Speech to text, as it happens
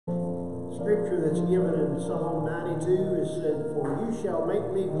scripture that's given in Psalm 92 is said, "For you shall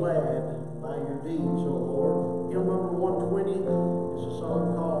make me glad by your deeds, O Lord." Hymn number 120 is a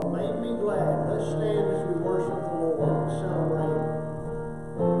song called "Make Me Glad." Let's stand as we worship the Lord and celebrate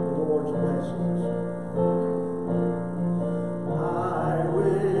the Lord's blessings. I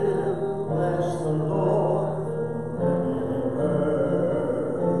will bless the Lord forever.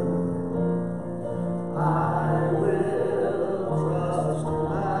 I will trust Him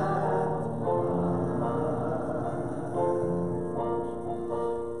at the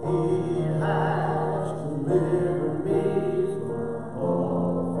He has delivered me from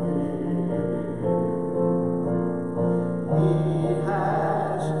all fear. He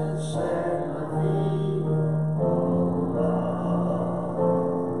has set my feet on rock.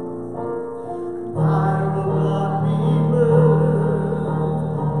 I will not be moved.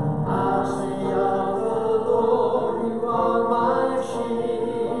 I'll sing of the Lord. You are my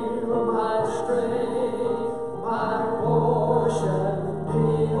shield, my strength, my portion,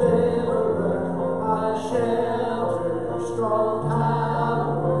 deliverer, my shelter, strong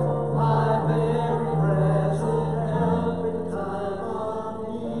tower, my very present help in time of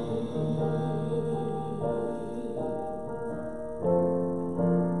need.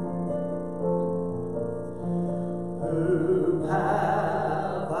 Who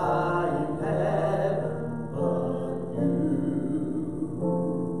have I in heaven but you?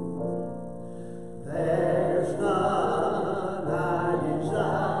 There's none I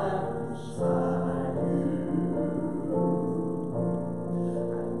desire beside you.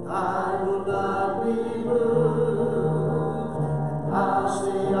 And I will not be moved. And I'll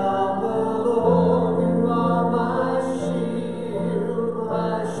sing of the Lord. You are my shield,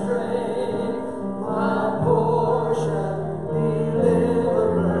 my strength, my portion,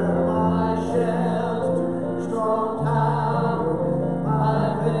 deliverer, my shelter, strong tower, my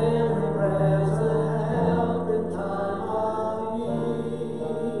very present help in time of need.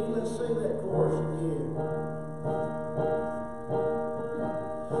 Let's sing that chorus again.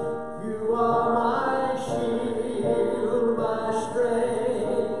 You are my shield, my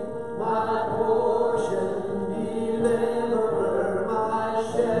strength, my portion, deliverer, my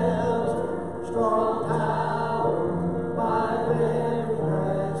shelter, strong tower, my very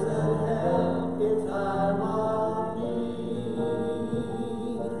present help in time of need.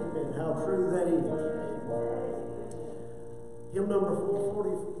 Amen. How true that is. Hymn number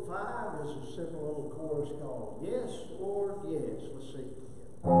 445 is a simple little chorus called "Yes, Lord, Yes." Let's sing it together.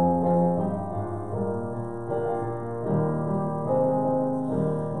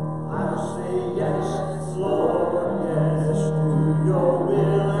 I'll say yes, Lord, yes, to your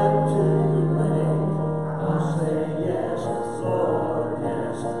will and to your way. I'll say yes, Lord,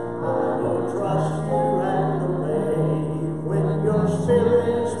 yes, I will trust you and obey. When your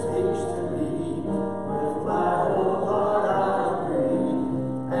Spirit speaks to me, with my whole heart I'll agree,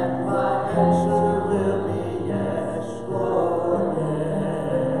 and my answer will be yes, Lord,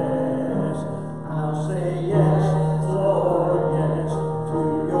 yes. I'll say yes, Lord, yes, to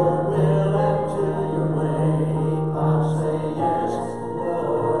your will and to your way. I'll say yes,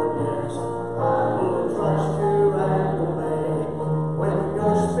 Lord, yes, I will trust you and obey. When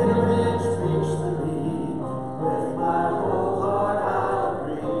your Spirit speaks to me, with my whole heart I'll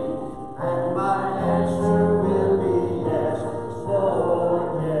agree, and my answer will be yes, Lord,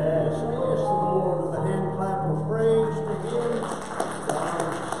 yes. Bless the Lord with a hand clap of praise to Him. God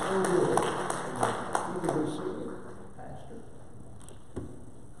is so good. You can be seated, Pastor.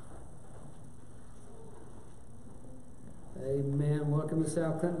 Amen. Welcome to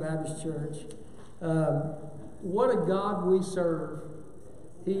South Clinton Baptist Church. What a God we serve.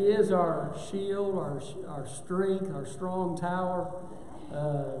 He is our shield, our strength, our strong tower.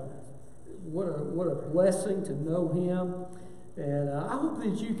 What a blessing to know Him. And I hope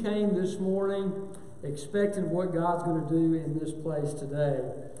that you came this morning expecting what God's going to do in this place today.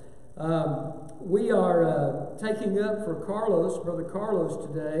 We are taking up for Brother Carlos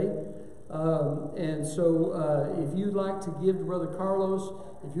today. And so if you'd like to give to Brother Carlos,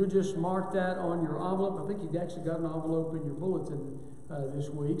 if you'll just mark that on your envelope. I think you've actually got an envelope in your bulletin this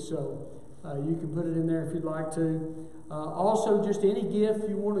week, so you can put it in there if you'd like to. Also, just any gift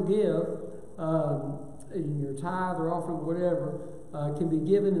you want to give, in your tithe or offering, whatever, can be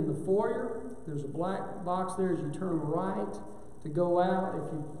given in the foyer. There's a black box there as you turn right to go out.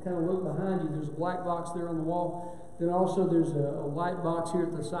 If you kind of look behind you, there's a black box there on the wall. Then also there's a white box here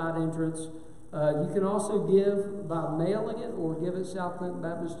at the side entrance. You can also give by mailing it or give at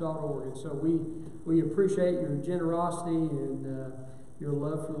southclintonbaptist.org. And so we appreciate your generosity and your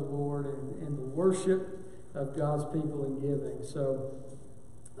love for the Lord and the worship of God's people in giving. So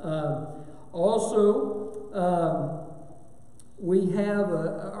Also, we have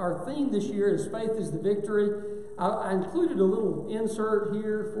our theme this year is Faith is the Victory. I included a little insert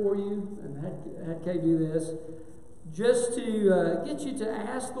here for you, and had Kay do this, just to get you to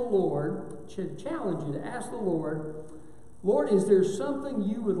ask the Lord, to challenge you to ask the Lord, Lord, is there something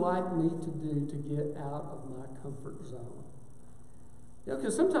you would like me to do to get out of my comfort zone? You know,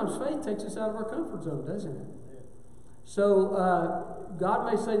 because sometimes faith takes us out of our comfort zone, doesn't it? So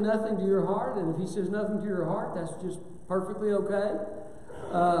God may say nothing to your heart, and if He says nothing to your heart, that's just perfectly okay.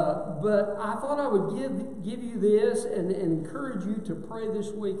 But I thought I would give you this and encourage you to pray this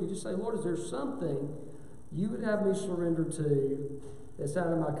week and just say, Lord, is there something you would have me surrender to that's out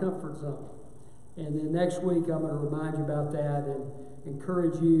of my comfort zone? And then next week I'm going to remind you about that and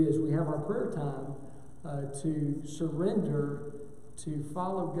encourage you as we have our prayer time to surrender to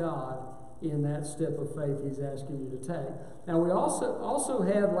follow God in that step of faith He's asking you to take. Now we also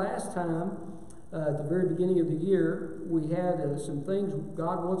had last time, at the very beginning of the year, we had some things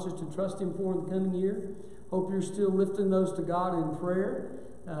God wants us to trust Him for in the coming year. Hope you're still lifting those to God in prayer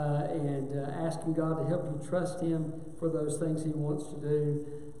and asking God to help you trust Him for those things He wants to do.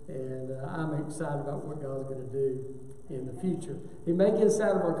 And I'm excited about what God's going to do in the future. He may get us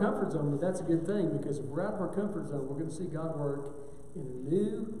out of our comfort zone, but that's a good thing, because if we're out of our comfort zone, we're going to see God work in a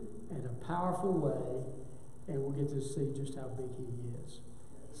new and a powerful way, and we'll get to see just how big He is.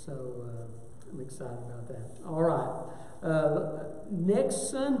 So I'm excited about that. All right. Next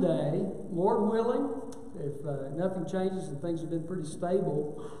Sunday, Lord willing, if nothing changes and things have been pretty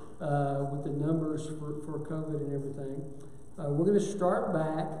stable with the numbers for COVID and everything, we're going to start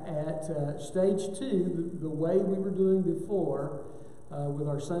back at stage 2, the way we were doing before, with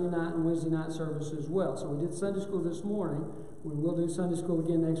our Sunday night and Wednesday night service as well. So we did Sunday school this morning. We will do Sunday school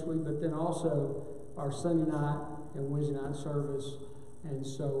again next week, but then also our Sunday night and Wednesday night service. And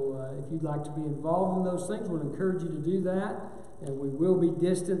so if you'd like to be involved in those things, we'll encourage you to do that. And we will be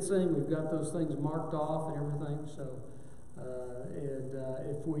distancing. We've got those things marked off and everything. So,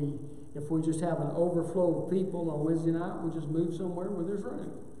 if we just have an overflow of people on Wednesday night, we'll just move somewhere where there's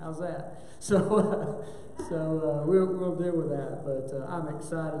room. How's that? So we'll deal with that. But I'm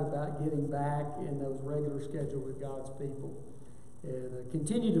excited about getting back in those regular schedule with God's people. And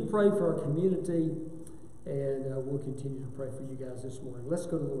continue to pray for our community. And we'll continue to pray for you guys this morning. Let's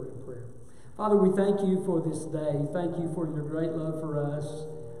go to the Lord in prayer. Father, we thank you for this day. Thank you for your great love for us.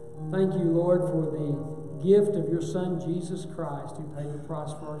 Thank you, Lord, for the gift of your Son, Jesus Christ, who paid the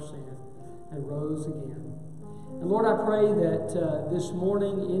price for our sin and rose again. And Lord, I pray that this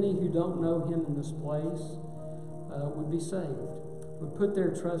morning, any who don't know Him in this place would be saved, would put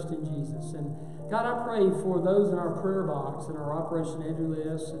their trust in Jesus. And God, I pray for those in our prayer box and our Operation Andrew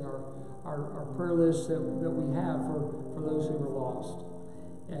list and our prayer list that we have for those who are lost.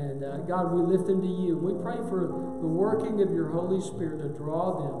 And God, we lift them to you. We pray for the working of your Holy Spirit to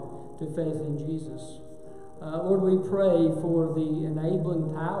draw them to faith in Jesus. Lord, we pray for the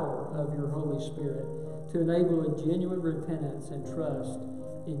enabling power of your Holy Spirit to enable a genuine repentance and trust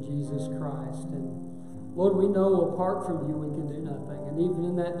in Jesus Christ. And Lord, we know apart from you we can do nothing. And even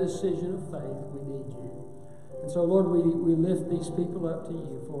in that decision of faith, we need you. And so, Lord, we lift these people up to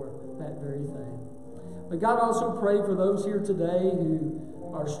you for that very thing. But God, also pray for those here today who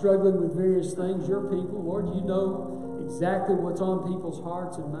are struggling with various things, your people. Lord, you know exactly what's on people's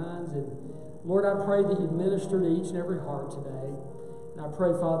hearts and minds. And Lord, I pray that you minister to each and every heart today. And I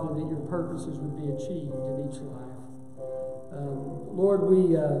pray, Father, that your purposes would be achieved in each life. Lord,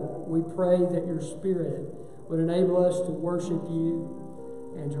 we pray that your Spirit would enable us to worship you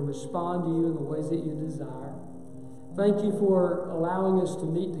and to respond to you in the ways that you desire. Thank you for allowing us to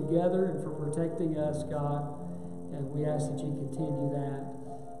meet together and for protecting us, God. And we ask that you continue that.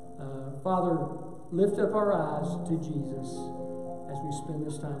 Father, lift up our eyes to Jesus as we spend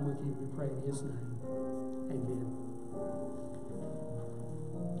this time with you. We pray in his name. Amen.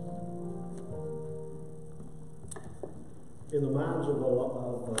 In the minds of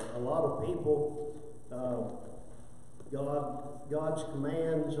a lot of people, God's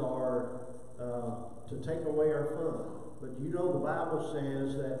commands are to take away our fun. But you know the Bible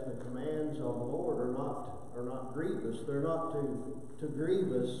says that the commands of the Lord are not grievous. They're not to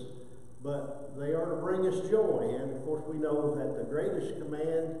grieve us, but they are to bring us joy. And of course we know that the greatest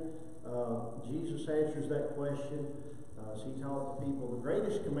command, Jesus answers that question as he taught the people. The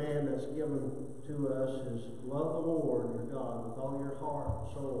greatest command that's given to us is love the Lord your God with all your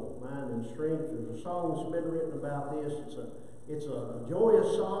heart, soul, mind, and strength. There's a song that's been written about this. It's a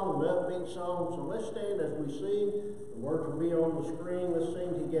joyous song, an upbeat song. So let's stand as we sing. The words will be on the screen. Let's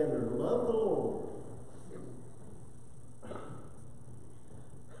sing together. Love the Lord.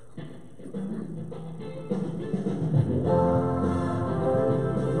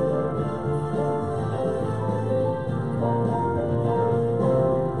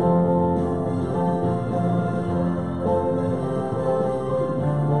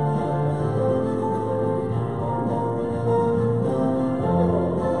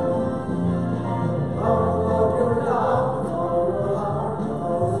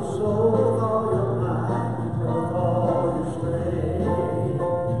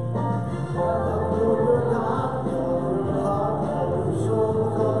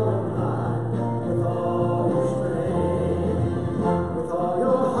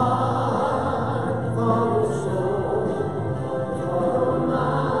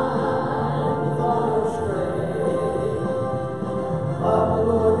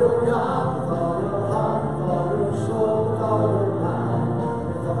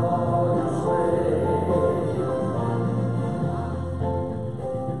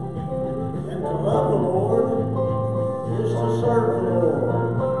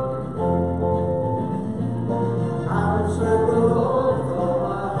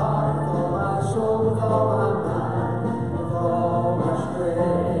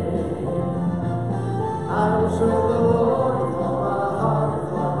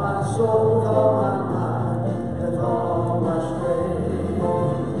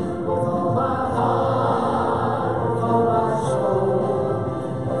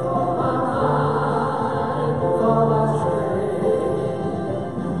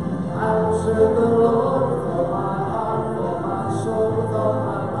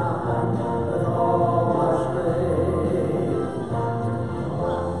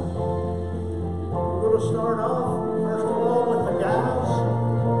 we'll start off, first of all, with the guys.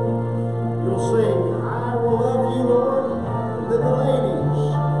 You'll sing, I Will Love You, Lord. And then the ladies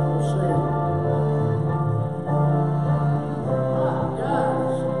will sing.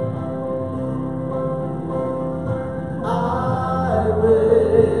 Guys. I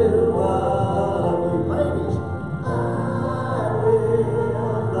will love you. Ladies. I will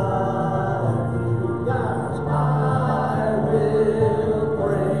love you. Guys. I will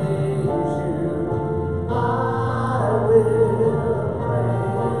praise you. I will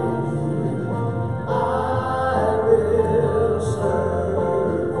praise you. I will serve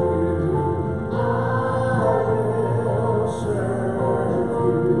you. I will serve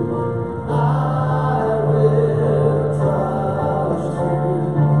you. I will trust you.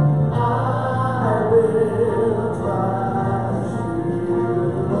 I will trust you,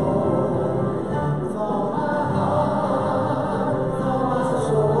 Lord, with all my heart, with all my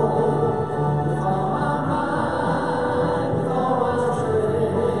soul, with all my mind, with all my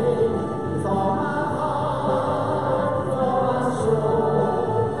strength, with all my heart, with all my soul,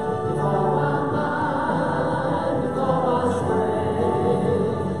 with all my mind, with all my strength.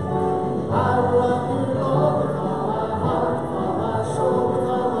 I will love you, Lord, with all my heart, with all my soul, with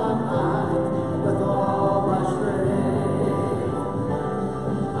all my mind, with all my strength.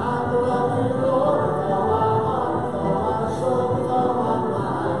 I will love you, Lord, with all my heart, with all my soul, with all my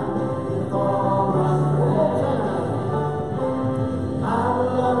mind, with all my strength. I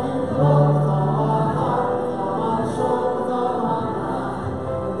will love you, Lord, with all my heart, with all my soul, with all my mind,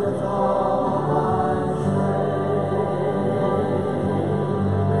 with all my strength.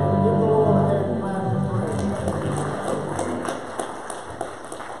 Give the Lord a hand clap of praise.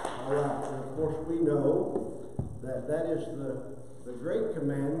 All right, and of course we know that that is the great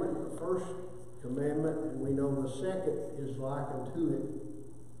commandment, the first commandment, and we know the second is like unto it,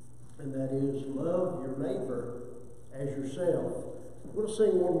 and that is love your neighbor as yourself. We'll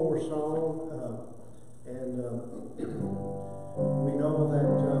sing one more song, and we know that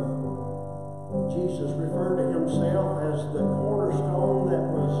Jesus referred to himself as the cornerstone that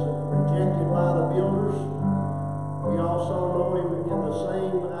was rejected by the builders. We also know him in the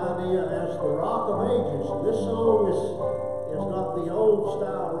same idea as the Rock of Ages. And this song is not the old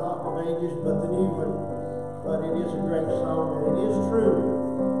style Rock of Ages, but the new one. But it is a great song, and it is true.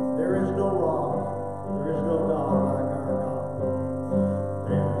 There is no rock, there is no God like our God.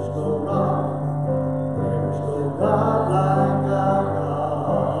 There is no rock, there is no God like our God.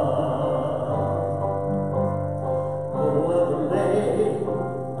 No other name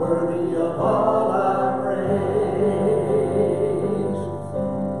worthy of all our praise.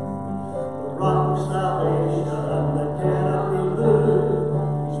 The rock of salvation that cannot be moved.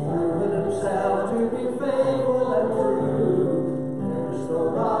 He's proven himself to be faithful and true. There is no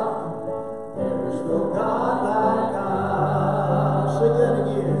rock, there is no God like God. Sing that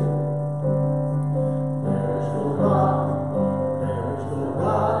again. There is no rock, there is no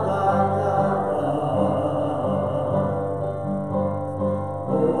God like our God.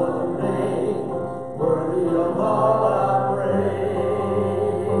 No other name worthy of all our praise.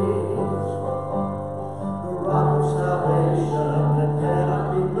 The rock of salvation that cannot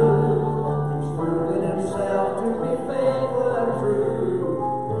be moved. He's proven himself to be faithful and true.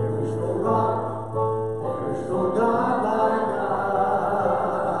 There is no rock, there is no God like God.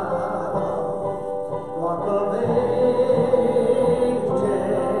 Rock of ages,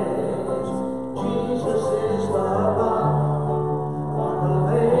 Jesus is the rock. Rock of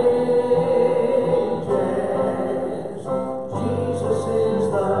ages, Jesus is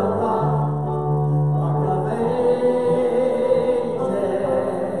the rock. Rock of ages,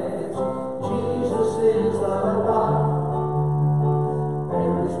 Jesus is the rock.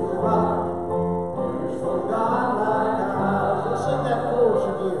 There is no rock, there is no God like ours. Let's sing that chorus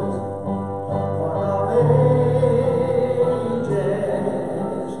again. Rock of ages,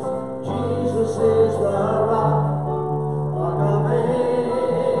 Jesus is the rock. Rock of ages,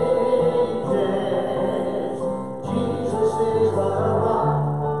 Jesus is the rock.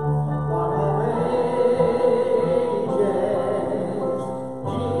 Rock of ages,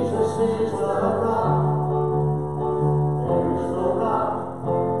 Jesus is the rock. There is no rock,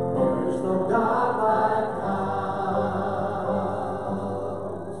 there is no God like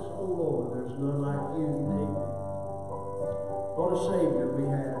ours. Oh Lord, there's none like you, David. What a Savior we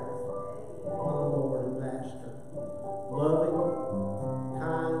have. What a Lord and Master. Loving,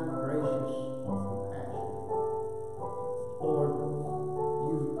 kind, gracious, compassionate. Lord,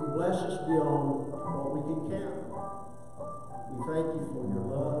 you bless us beyond what we can count. We thank you for your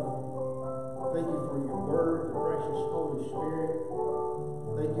love. Thank you for your word, the precious Holy Spirit.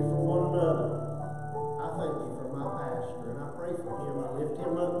 Thank you for one another. I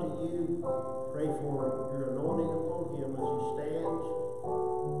Pray for your anointing upon him as he stands.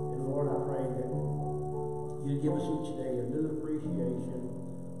 And Lord, I pray that you give us each day a new appreciation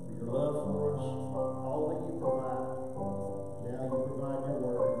for your love for us, all that you provide. Now you provide your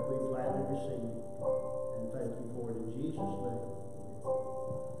word, and we gladly receive it. And thank you for it in Jesus' name.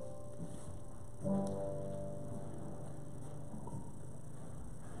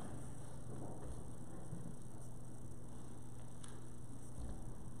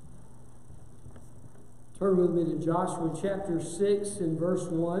 Turn with me to Joshua chapter 6 and verse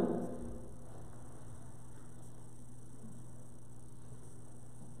 1.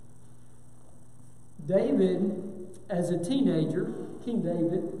 David, as a teenager, King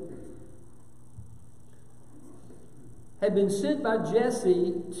David, had been sent by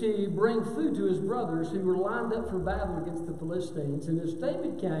Jesse to bring food to his brothers who were lined up for battle against the Philistines. And as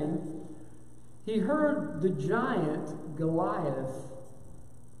David came, he heard the giant Goliath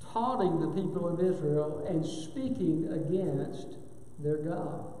taunting the people of Israel and speaking against their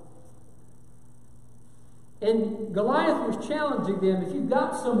God. And Goliath was challenging them, if you've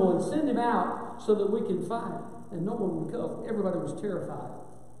got someone, send him out so that we can fight. And no one would go. Everybody was terrified.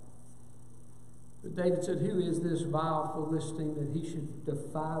 But David said, who is this vile Philistine that he should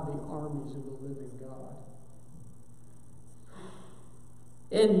defy the armies of the living God?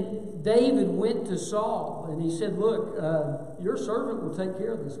 And David went to Saul and he said, look, your servant will take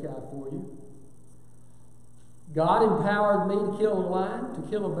care of this guy for you. God empowered me to kill a lion, to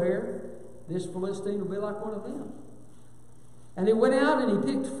kill a bear. This Philistine will be like one of them. And he went out and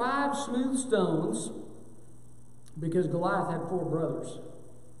he picked 5 smooth stones because Goliath had 4 brothers.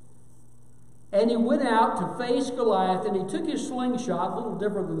 And he went out to face Goliath and he took his slingshot, a little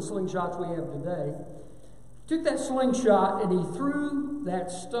different than the slingshots we have today. Took that slingshot and he threw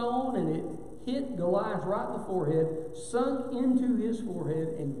that stone and it hit Goliath right in the forehead, sunk into his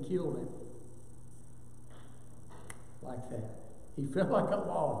forehead and killed him. Like that. He fell like a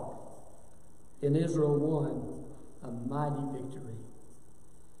log. And Israel won a mighty victory.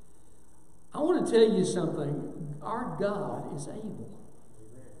 I want to tell you something. Our God is able.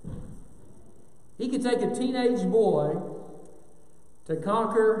 He could take a teenage boy to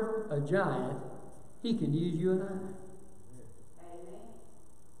conquer a giant. He can use you and I. Amen.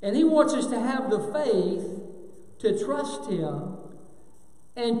 And he wants us to have the faith to trust him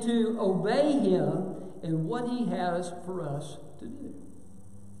and to obey him in what he has for us to do.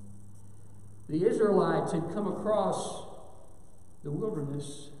 The Israelites had come across the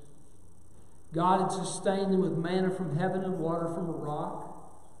wilderness. God had sustained them with manna from heaven and water from a rock.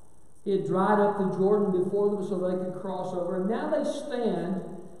 He had dried up the Jordan before them so they could cross over. And now they stand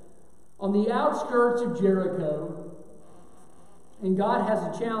on the outskirts of Jericho, and God has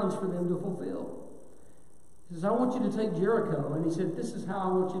a challenge for them to fulfill. He says, I want you to take Jericho. And he said, this is how I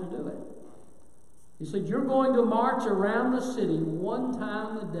want you to do it. He said, you're going to march around the city 1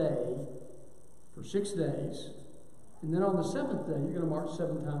 time a day for 6 days. And then on the 7th day, you're going to march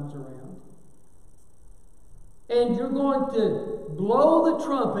 7 times around. And you're going to blow the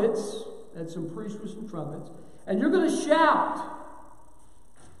trumpets. That's some priests with some trumpets. And you're going to shout.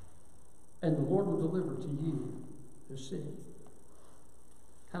 And the Lord will deliver to you the city.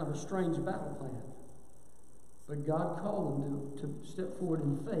 Kind of a strange battle plan. But God called them to step forward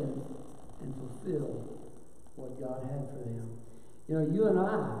in faith and fulfill what God had for them. You know, you and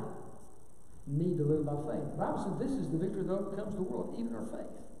I need to live by faith. The Bible says this is the victory that overcomes the world, even our faith.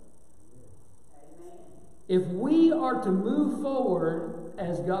 Amen. If we are to move forward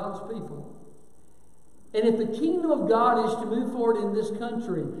as God's people, and if the kingdom of God is to move forward in this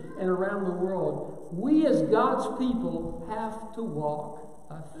country and around the world, we as God's people have to walk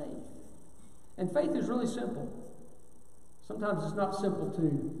by faith. And faith is really simple. Sometimes it's not simple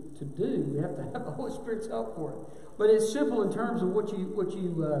to do. We have to have the Holy Spirit's help for it. But it's simple in terms of what you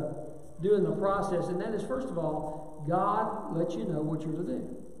do in the process. And that is, first of all, God lets you know what you're to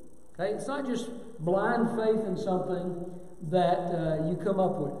do. Okay? It's not just blind faith in something that you come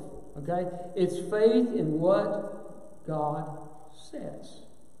up with. Okay? It's faith in what God says.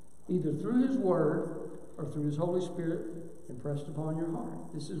 Either through His Word or through His Holy Spirit impressed upon your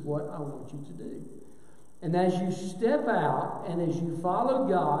heart. This is what I want you to do. And as you step out and as you follow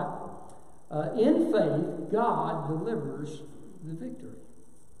God in faith, God delivers the victory.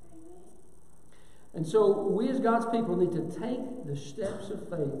 And so we as God's people need to take the steps of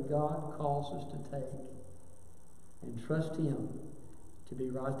faith God calls us to take and trust Him to be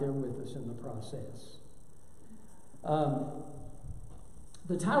right there with us in the process.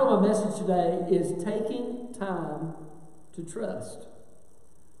 The title of my message today is Taking Time to Trust.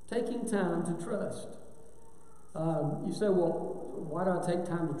 Taking time to trust. You say, well, why do I take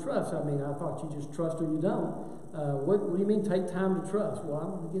time to trust? I mean, I thought you just trust or you don't. What do you mean take time to trust? Well,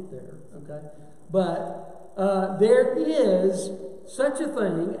 I'm going to get there, okay? But there is such a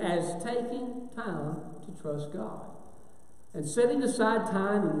thing as taking time to trust God. And setting aside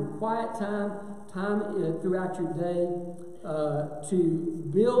time in your quiet time throughout your day to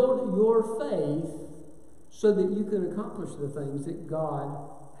build your faith so that you can accomplish the things that God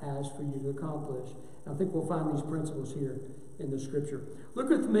has for you to accomplish. I think we'll find these principles here in the Scripture. Look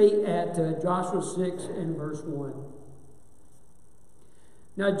with me at Joshua 6 and verse 1.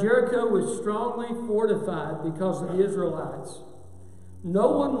 Now Jericho was strongly fortified because of the Israelites.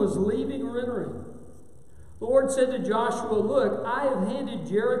 No one was leaving or entering. The Lord said to Joshua, look, I have handed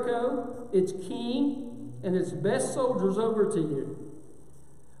Jericho, its king, and its best soldiers over to you.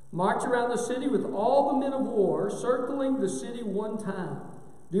 March around the city with all the men of war, circling the city one time.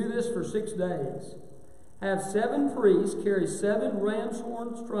 Do this for 6 days. Have 7 priests carry 7 ram's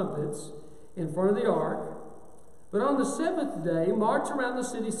horn trumpets in front of the ark. But on the 7th day, march around the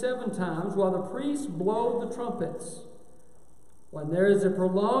city 7 times while the priests blow the trumpets. When there is a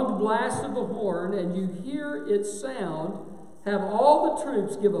prolonged blast of the horn and you hear its sound, have all the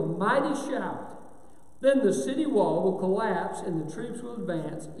troops give a mighty shout. Then the city wall will collapse and the troops will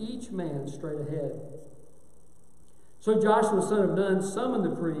advance, each man straight ahead. So Joshua, son of Nun, summoned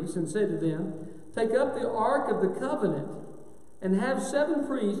the priests and said to them, take up the ark of the covenant and have 7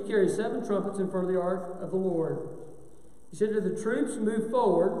 priests carry 7 trumpets in front of the ark of the Lord. He said to the troops, move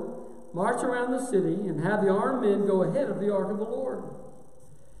forward, march around the city, and have the armed men go ahead of the ark of the Lord.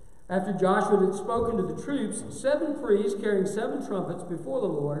 After Joshua had spoken to the troops, 7 priests carrying 7 trumpets before the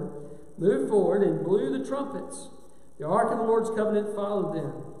Lord moved forward and blew the trumpets. The ark of the Lord's covenant followed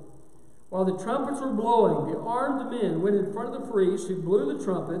them. While the trumpets were blowing, the armed men went in front of the priests who blew the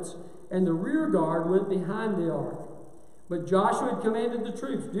trumpets, and the rear guard went behind the ark. But Joshua had commanded the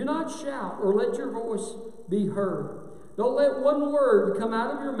troops, do not shout or let your voice be heard. Don't let one word come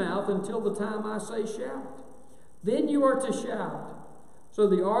out of your mouth until the time I say shout. Then you are to shout. So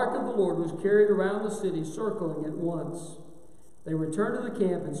the ark of the Lord was carried around the city, circling it once. They returned to the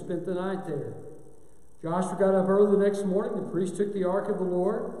camp and spent the night there. Joshua got up early the next morning. The priests took the ark of the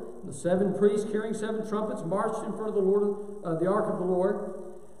Lord. The 7 priests carrying 7 trumpets marched in front of the ark of the Lord.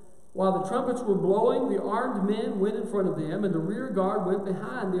 While the trumpets were blowing, the armed men went in front of them, and the rear guard went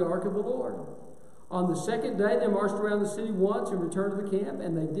behind the ark of the Lord. On the 2nd day, they marched around the city once and returned to the camp,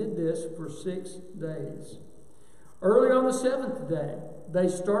 and they did this for 6 days. Early on the 7th day, they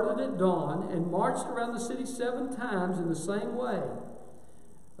started at dawn and marched around the city 7 times in the same way.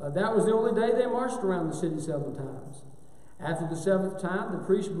 That was the only day they marched around the city 7 times. After the 7th time, the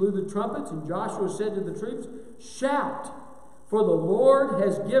priests blew the trumpets, and Joshua said to the troops, shout, for the Lord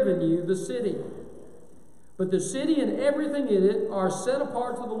has given you the city. But the city and everything in it are set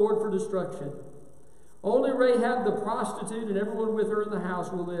apart to the Lord for destruction. Only Rahab the prostitute and everyone with her in the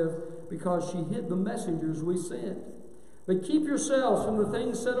house will live, because she hid the messengers we sent. But keep yourselves from the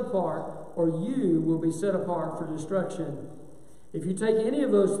things set apart, or you will be set apart for destruction. If you take any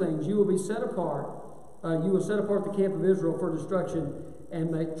of those things, you will be set apart. You will set apart the camp of Israel for destruction and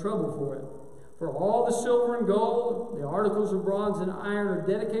make trouble for it. For all the silver and gold, the articles of bronze and iron are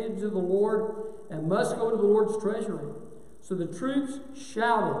dedicated to the Lord and must go to the Lord's treasury. So the troops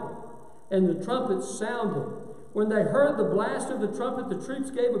shouted, and the trumpets sounded. When they heard the blast of the trumpet, the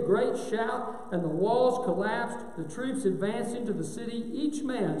troops gave a great shout, and the walls collapsed. The troops advanced into the city, each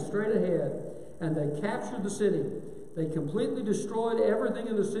man straight ahead, and they captured the city. They completely destroyed everything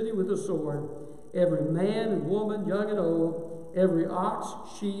in the city with a sword, every man and woman, young and old, every ox,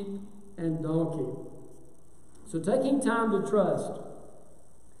 sheep, and donkey. So taking time to trust.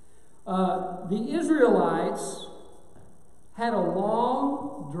 The Israelites had a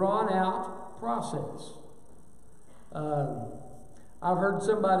long, drawn-out process. I've heard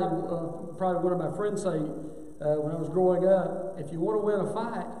somebody, probably one of my friends say, when I was growing up, if you want to win a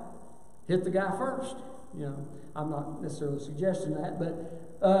fight, hit the guy first. You know, I'm not necessarily suggesting that,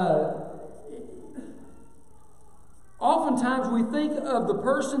 but oftentimes we think of the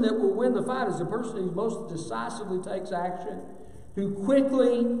person that will win the fight as the person who most decisively takes action, who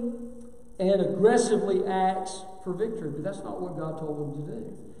quickly and aggressively acts for victory. But that's not what God told them to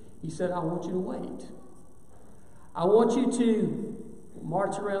do. He said, I want you to wait. I want you to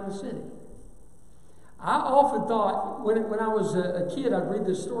march around the city. I often thought, when I was a kid, I'd read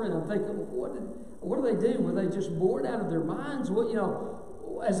this story and I'm thinking, what do they do? Were they just bored out of their minds? What, you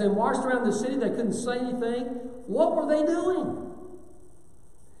know, as they marched around the city, they couldn't say anything. What were they doing?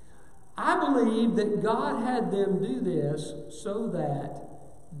 I believe that God had them do this so that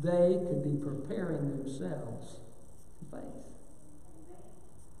they could be preparing themselves in faith.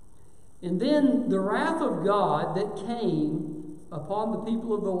 And then the wrath of God that came upon the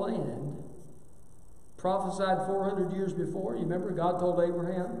people of the land, prophesied 400 years before. You remember God told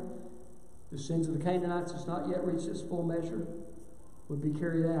Abraham, the sins of the Canaanites has not yet reached its full measure, would be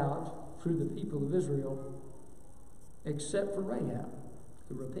carried out through the people of Israel, except for Rahab,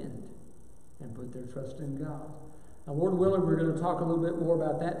 who repented and put their trust in God. Now, Lord willing, we're going to talk a little bit more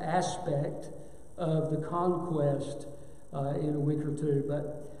about that aspect of the conquest in a week or two.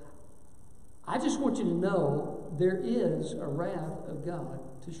 But I just want you to know there is a wrath of God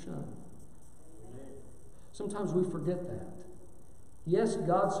to shun. Sometimes we forget that. Yes,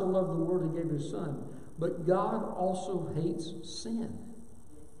 God so loved the world He gave His Son, but God also hates sin.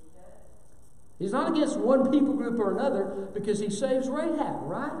 He's not against one people group or another because He saves Rahab,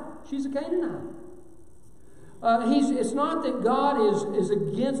 right? She's a Canaanite. It's not that God is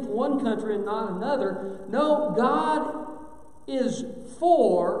against one country and not another. No, God is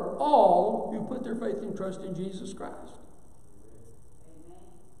for all who put their faith and trust in Jesus Christ.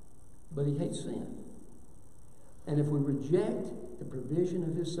 But He hates sin. And if we reject the provision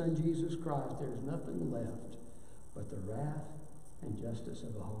of His Son Jesus Christ, there is nothing left but the wrath and justice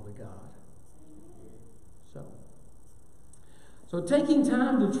of a holy God. So taking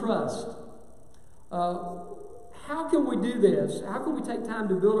time to trust. How can we do this? How can we take time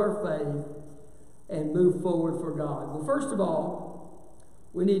to build our faith and move forward for God? Well, first of all,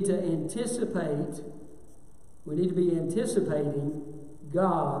 we need to anticipate. We need to be anticipating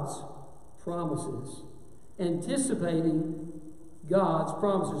God's promises. Anticipating God's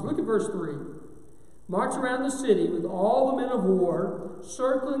promises. Look at verse 3. March around the city with all the men of war,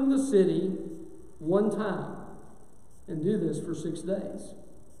 circling the city one time. And do this for 6 days.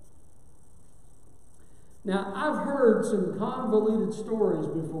 Now, I've heard some convoluted stories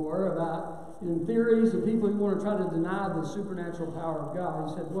before about theories of people who want to try to deny the supernatural power of God.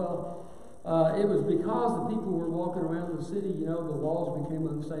 He said, well, it was because the people were walking around the city, the walls became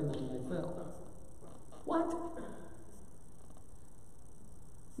unstable and they fell. What?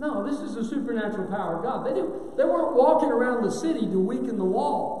 No, this is the supernatural power of God. They weren't walking around the city to weaken the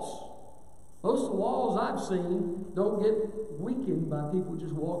walls. Most of the walls I've seen don't get weakened by people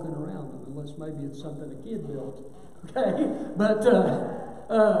just walking around them, unless maybe it's something a kid built. Okay? But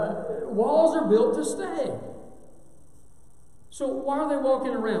walls are built to stay. So why are they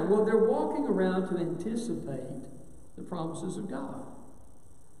walking around? Well, they're walking around to anticipate the promises of God.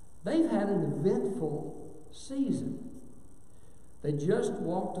 They've had an eventful season. They just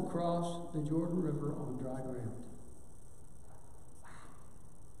walked across the Jordan River on dry ground.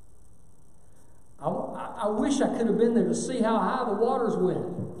 I wish I could have been there to see how high the waters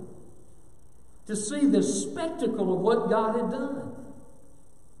went, to see the spectacle of what God had done.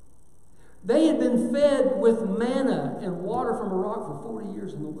 They had been fed with manna and water from a rock for 40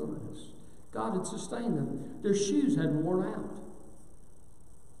 years in the wilderness. God had sustained them. Their shoes hadn't worn out.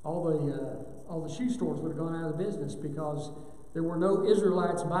 All the shoe stores would have gone out of business because there were no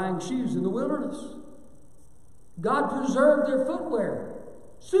Israelites buying shoes in the wilderness. God preserved their footwear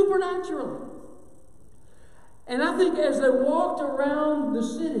supernaturally. And I think as they walked around the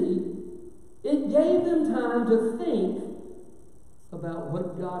city, it gave them time to think about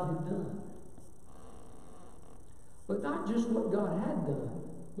what God had done. But not just what God had done,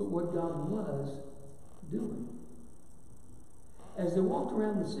 but what God was doing. As they walked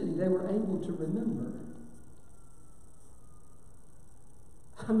around the city, they were able to remember,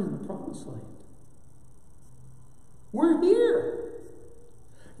 I'm in the promised land. We're here.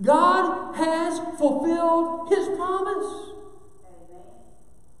 God has fulfilled His promise.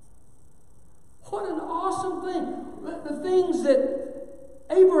 What an awesome thing. The things that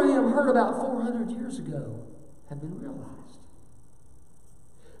Abraham heard about 400 years ago have been realized.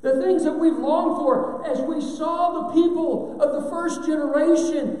 The things that we've longed for as we saw the people of the first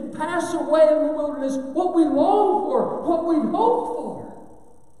generation pass away in the wilderness, what we longed for, what we hoped for,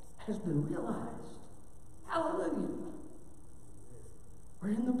 has been realized. Hallelujah. We're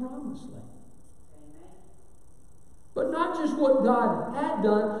in the promised land. But not just what God had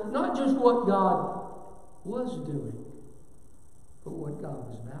done, not just what God was doing, but what God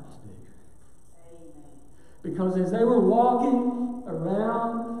was about to do. Because as they were walking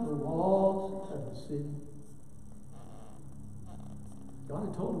around the walls of the city, God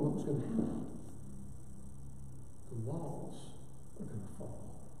had told them what was going to happen. The walls are going to fall.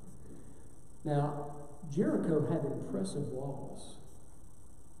 Now, Jericho had impressive walls.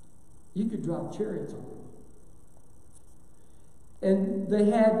 You could drive chariots on them. And they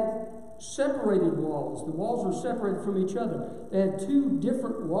had separated walls. The walls were separated from each other. They had two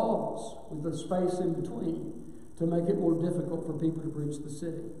different walls with a space in between to make it more difficult for people to breach the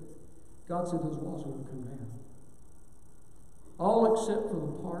city. God said those walls were going to come down. All except for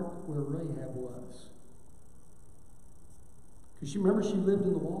the part where Rahab was. Because you remember she lived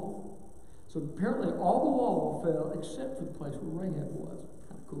in the wall? So apparently all the wall fell except for the place where Rahab was.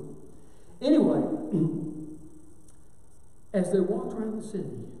 Kind of cool. Anyway, as they walked around the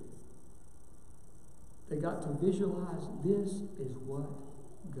city, they got to visualize this is what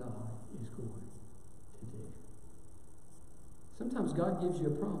God is going to do. Sometimes God gives you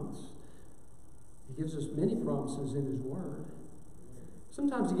a promise. He gives us many promises in His Word.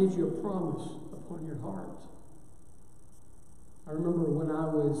 Sometimes He gives you a promise upon your heart. I remember when I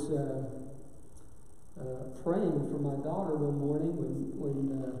was praying for my daughter one morning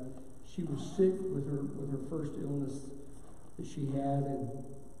when she was sick with her first illness that she had, and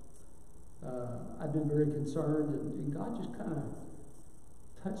I'd been very concerned, and God just kind of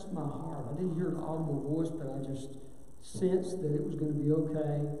touched my heart. I didn't hear an audible voice, but I just sensed that it was going to be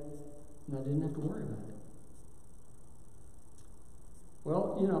okay, and I didn't have to worry about it.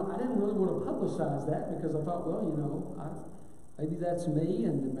 Well, I didn't really want to publicize that because I thought, well, maybe that's me,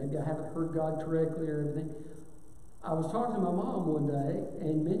 and maybe I haven't heard God correctly or everything. I was talking to my mom one day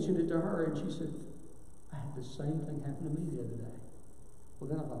and mentioned it to her, and she said, I had the same thing happen to me the other day. Well,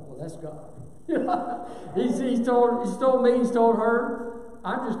 then I thought, well, that's God. He's told me, He's told her,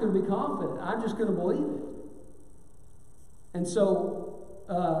 I'm just going to be confident. I'm just going to believe it. And so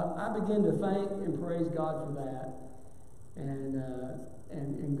I began to thank and praise God for that.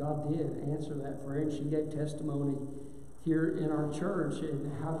 And God did answer that prayer. And she gave testimony here in our church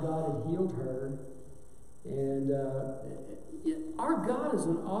and how God had healed her. And our God is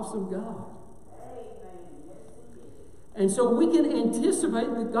an awesome God. And so we can anticipate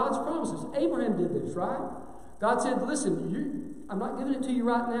God's promises. Abraham did this, right? God said, listen, I'm not giving it to you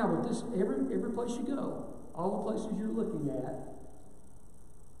right now, but this every place you go, all the places you're looking at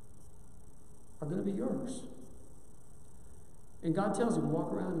are going to be yours. And God tells him,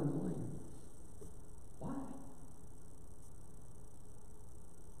 walk around in the land. Why?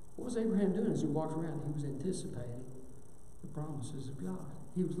 What was Abraham doing as he walked around? He was anticipating the promises of God.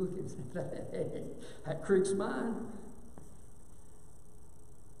 He was looking and saying, hey, that creek's mine.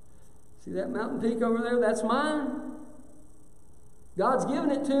 See that mountain peak over there? That's mine. God's given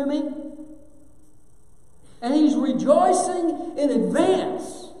it to me. And he's rejoicing in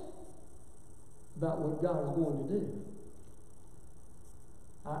advance about what God is going to do.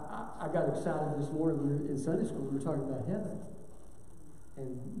 I got excited this morning. We were in Sunday school. We were talking about heaven.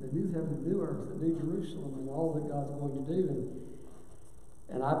 And the new heaven, the new earth, the new Jerusalem, and all that God's going to do.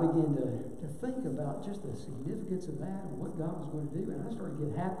 And I began to think about just the significance of that and what God was going to do. And I started to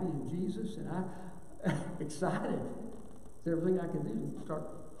get happy in Jesus, and I excited. It's everything I could do to start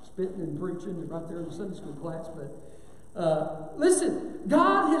spitting and preaching right there in the Sunday school class. But listen,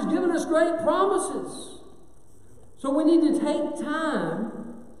 God has given us great promises. So we need to take time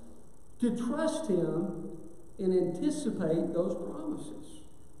to trust Him and anticipate those promises.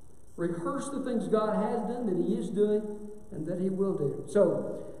 Rehearse the things God has done, that He is doing, and that He will do.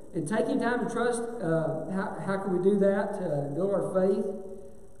 So, in taking time to trust, how can we do that? Build our faith.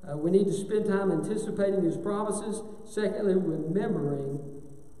 We need to spend time anticipating His promises. Secondly, remembering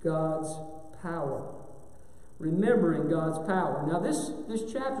God's power. Remembering God's power. Now, this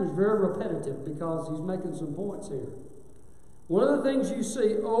chapter is very repetitive because he's making some points here. One of the things you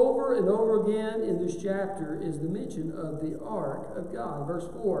see over and over again in this chapter is the mention of the ark of God. Verse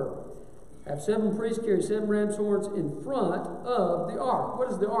 4. Have 7 priests carry 7 ram's horns in front of the ark. What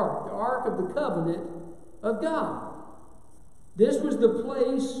is the ark? The ark of the covenant of God. This was the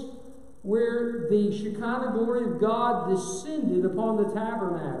place where the Shekinah glory of God descended upon the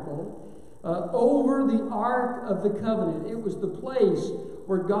tabernacle over the ark of the covenant. It was the place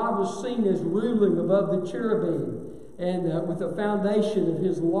where God was seen as ruling above the cherubim and with the foundation of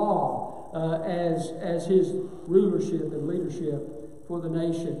His law as His rulership and leadership for the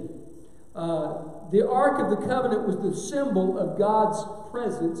nation. The Ark of the Covenant was the symbol of God's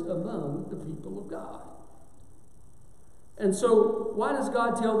presence among the people of God. And so, why does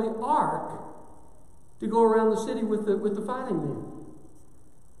God tell the Ark to go around the city with the fighting men?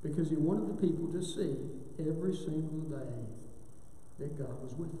 Because He wanted the people to see every single day that God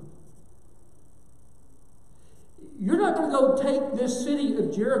was with them. You're not going to go take this city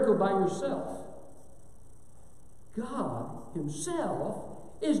of Jericho by yourself. God Himself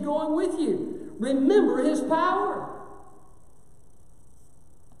is going with you. Remember His power.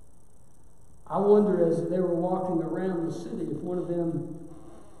 I wonder as they were walking around the city if one of them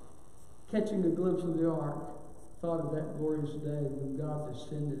catching a glimpse of the ark, thought of that glorious day when God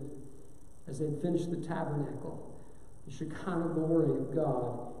descended as they finished the tabernacle. The Shekinah glory of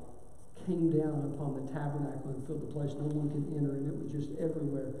God came down upon the tabernacle and filled the place. No one could enter, and it was just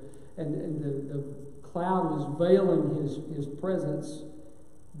everywhere. And the cloud was veiling his presence,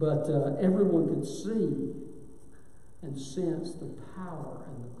 but everyone could see and sense the power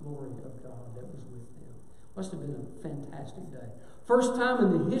and the glory of God that was with them. Must have been a fantastic day. First time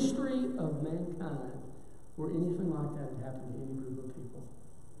in the history of mankind where anything like that had happened to any group of people.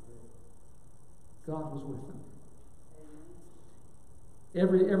 God was with them.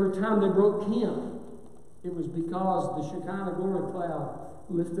 Every time they broke camp, it was because the Shekinah glory cloud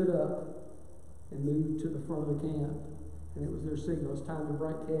lifted up and moved to the front of the camp. And it was their signal. It's time to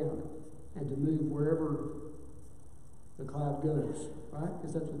break camp and to move wherever the cloud goes, right?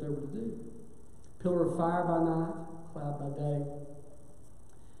 Because that's what they were to do. Pillar of fire by night, cloud by day.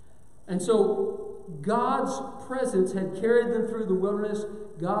 And so God's presence had carried them through the wilderness.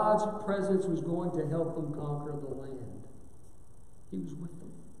 God's presence was going to help them conquer the land. He was with them.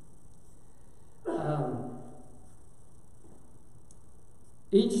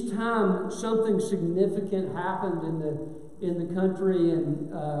 Each time something significant happened in the country, and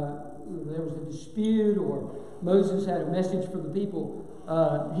there was a dispute, or Moses had a message for the people,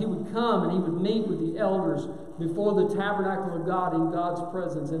 he would come and he would meet with the elders before the tabernacle of God in God's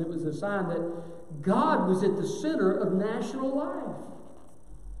presence, and it was a sign that God was at the center of national life.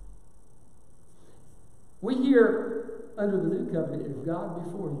 We hear under the new covenant, if God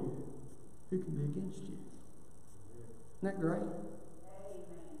before you, who can be against you? Isn't that great?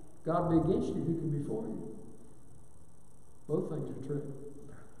 God be against you, who can be for you? Both things are true.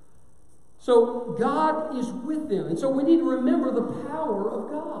 So God is with them. And so we need to remember the power of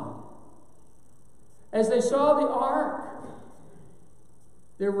God. As they saw the ark,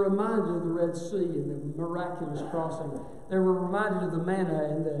 they were reminded of the Red Sea and the miraculous crossing. They were reminded of the manna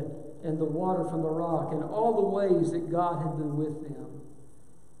and the water from the rock and all the ways that God had been with them.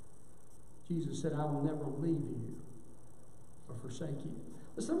 Jesus said, I will never leave you or forsake you.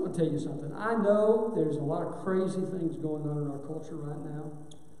 Listen, I want to tell you something. I know there's a lot of crazy things going on in our culture right now.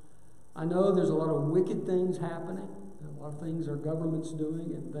 I know there's a lot of wicked things happening. A lot of things our government's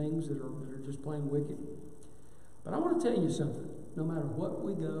doing and things that are just plain wicked. But I want to tell you something. No matter what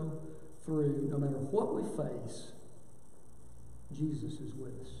we go through, no matter what we face, Jesus is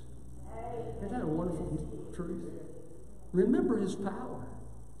with us. Isn't that a wonderful truth? Remember His power.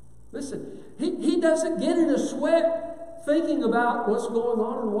 Listen, he doesn't get in a sweat thinking about what's going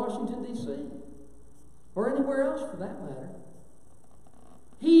on in Washington, D.C. or anywhere else for that matter.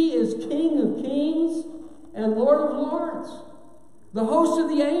 He is King of kings and Lord of lords. The host of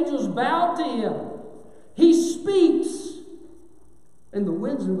the angels bow to Him. He speaks, and the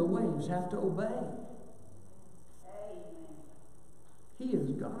winds and the waves have to obey. He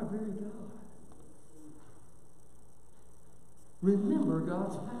is God, a very God. Remember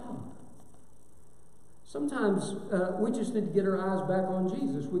God's power. Sometimes we just need to get our eyes back on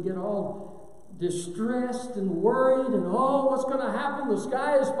Jesus. We get all distressed and worried and, oh, what's going to happen? The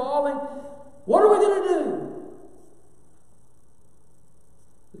sky is falling. What are we going to do?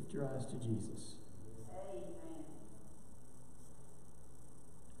 Lift your eyes to Jesus. Amen.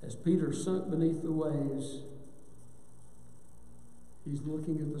 As Peter sunk beneath the waves, he's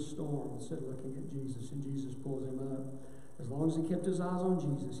looking at the storm instead of looking at Jesus, and Jesus pulls him up. As long as he kept his eyes on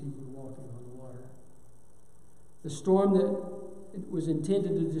Jesus, he was walking on the water. The storm that was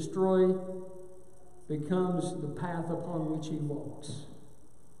intended to destroy becomes the path upon which he walks.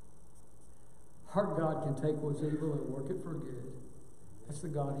 Our God can take what's evil and work it for good. That's the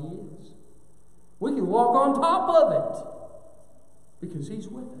God He is. We can walk on top of it because He's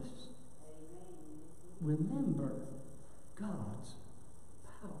with us. Remember God's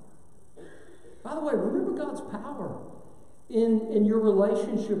power. By the way, remember God's power in your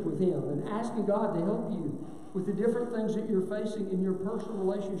relationship with Him and asking God to help you with the different things that you're facing in your personal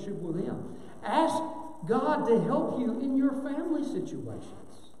relationship with Him. Ask God to help you in your family situations.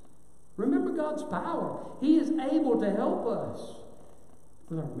 Remember God's power. He is able to help us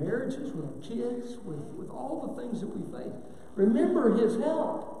with our marriages, with our kids, with all the things that we face. Remember His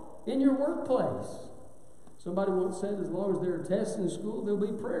help in your workplace. Somebody once said, as long as there are tests in school, there'll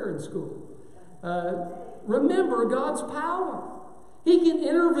be prayer in school. Remember God's power. He can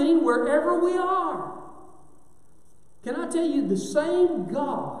intervene wherever we are. Can I tell you, the same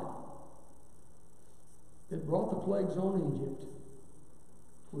God that brought the plagues on Egypt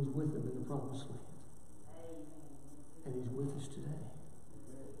was with them in the promised land. And He's with us today.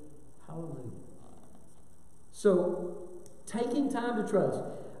 Hallelujah. So, taking time to trust.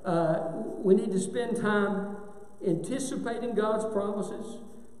 We need to spend time anticipating God's promises,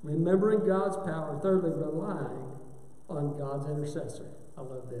 remembering God's power. Thirdly, relying on God's intercessor. I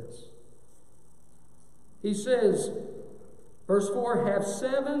love this. He says, verse 4, have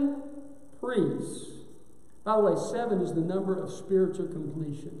 7 priests. By the way, 7 is the number of spiritual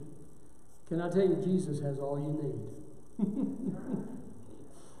completion. Can I tell you, Jesus has all you need.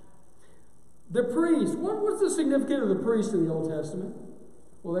 The priest, what's the significance of the priest in the Old Testament?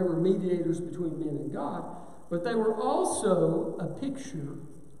 Well, they were mediators between men and God, but they were also a picture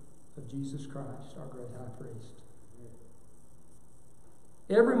of Jesus Christ, our great high priest.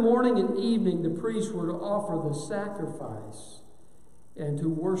 Every morning and evening, the priests were to offer the sacrifice and to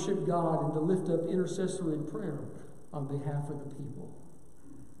worship God and to lift up intercessory prayer on behalf of the people.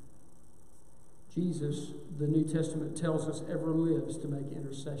 Jesus, the New Testament tells us, ever lives to make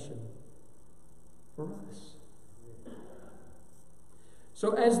intercession for us.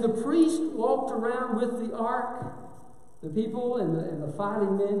 So as the priest walked around with the ark, the people and the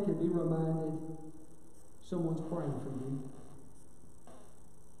fighting men can be reminded, someone's praying for you.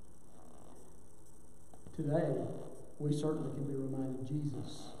 Today, we certainly can be reminded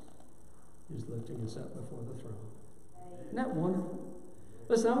Jesus is lifting us up before the throne. Isn't that wonderful?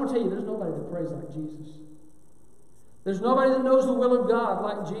 Listen, I want to tell you, there's nobody that prays like Jesus. There's nobody that knows the will of God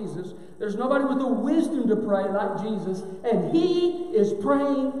like Jesus. There's nobody with the wisdom to pray like Jesus. And He is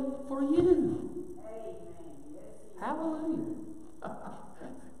praying for you. Hallelujah.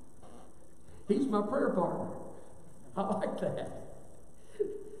 He's my prayer partner. I like that.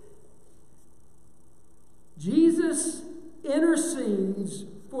 Jesus intercedes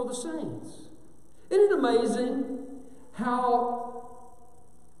for the saints. Isn't it amazing how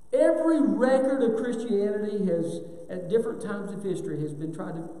every record of Christianity has, at different times of history, they've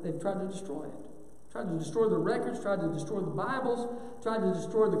tried to destroy it. Tried to destroy the records, tried to destroy the Bibles, tried to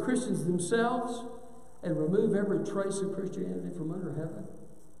destroy the Christians themselves, and remove every trace of Christianity from under heaven.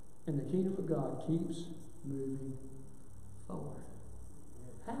 And the kingdom of God keeps moving forward.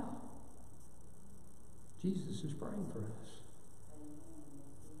 How? Jesus is praying for us.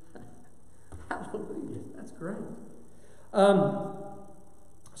 Hallelujah. That's great.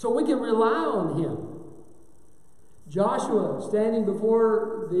 So we can rely on Him. Joshua, standing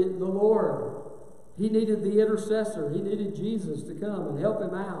before the Lord, he needed the intercessor. He needed Jesus to come and help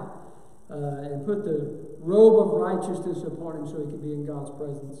him out and put the robe of righteousness upon him so he could be in God's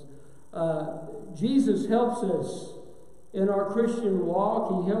presence. Jesus helps us in our Christian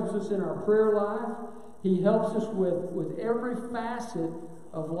walk. He helps us in our prayer life. He helps us with every facet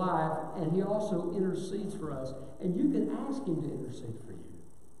of life, and He also intercedes for us. And you can ask Him to intercede for you.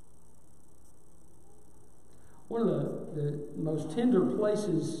 One of the most tender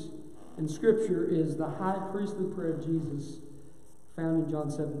places in Scripture is the high priestly prayer of Jesus found in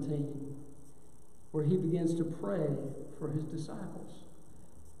John 17, where He begins to pray for His disciples.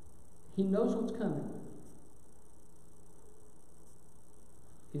 He knows what's coming.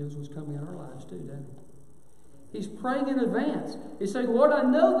 He knows what's coming in our lives too, doesn't He? He's praying in advance. He's saying, Lord, I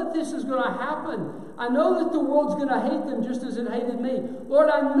know that this is going to happen. I know that the world's going to hate them just as it hated me. Lord,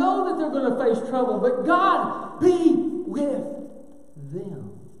 I know that they're going to face trouble, but God, be with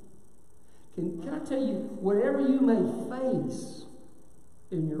them. Can I tell you, whatever you may face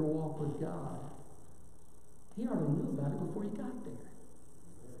in your walk with God, He already knew about it before you got there.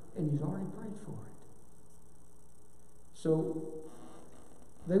 And He's already prayed for it. So,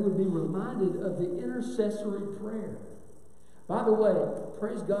 they would be reminded of the intercessory prayer. By the way,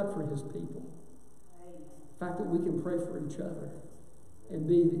 praise God for His people. The fact that we can pray for each other and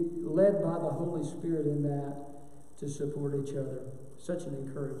be led by the Holy Spirit in that to support each other. Such an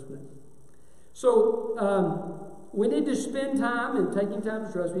encouragement. So, we need to spend time, and taking time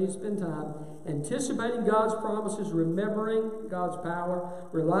to trust, we need to spend time anticipating God's promises, remembering God's power,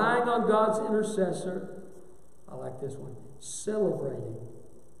 relying on God's intercessor. I like this one. Celebrating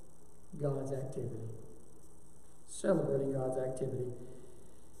God's activity. Celebrating God's activity.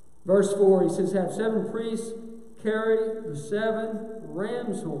 Verse 4, he says, have 7 priests carry the 7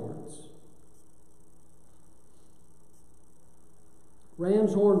 ram's horns.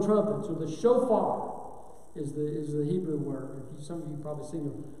 Ram's horn trumpets, or the shofar is the Hebrew word. Some of you probably seen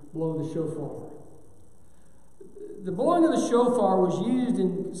them blow the shofar. The blowing of the shofar was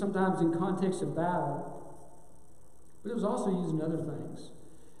used sometimes in context of battle, but it was also used in other things.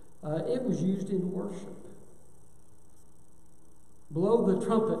 It was used in worship. Blow the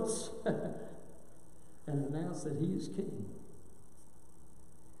trumpets and announce that He is King.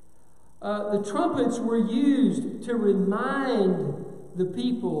 The trumpets were used to remind the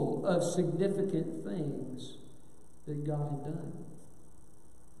people of significant things that God had done.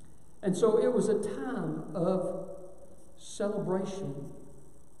 And so it was a time of celebration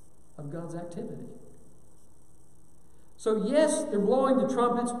of God's activity. So yes, they're blowing the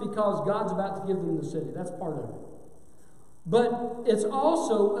trumpets because God's about to give them the city. That's part of it. But it's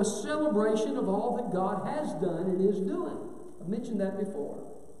also a celebration of all that God has done and is doing. I've mentioned that before.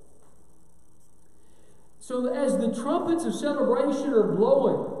 So as the trumpets of celebration are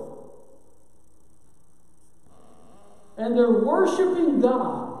blowing, and they're worshiping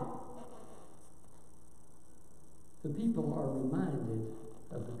God, the people are reminded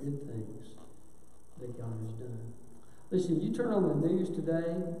of the good things that God has done. Listen, you turn on the news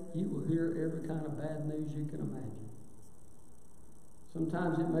today, you will hear every kind of bad news you can imagine.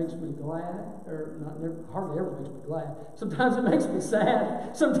 Sometimes it makes me glad, or hardly ever makes me glad. Sometimes it makes me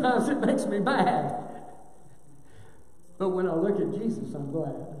sad. Sometimes it makes me mad. But when I look at Jesus, I'm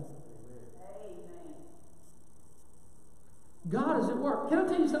glad. God is at work. Can I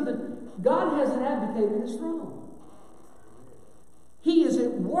tell you something? God hasn't abdicated his throne. He is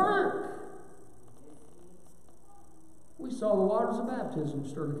at work. We saw the waters of baptism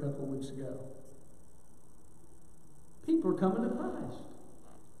stirred a couple of weeks ago. People are coming to Christ.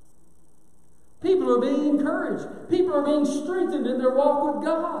 People are being encouraged. People are being strengthened in their walk with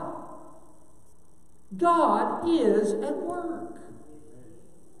God. God is at work.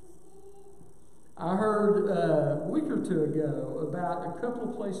 I heard a week or two ago about a couple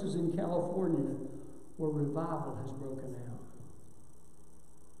of places in California where revival has broken out.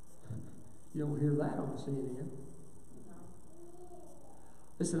 You don't hear that on CNN.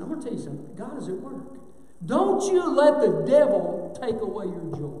 Listen, I'm going to tell you something. God is at work. Don't you let the devil take away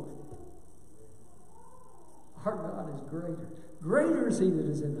your joy. Our God is greater. Greater is he that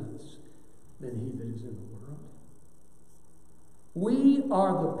is in us than he that is in the world. We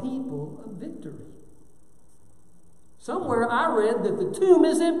are the people of victory. Somewhere I read that the tomb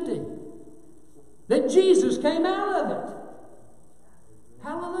is empty, that Jesus came out of it.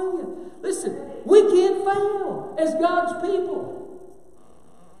 Hallelujah. Listen, we can't fail as God's people.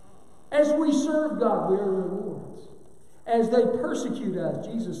 As we serve God, we are rewards. As they persecute us,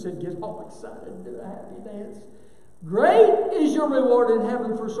 Jesus said, get all excited and do a happy dance. Great is your reward in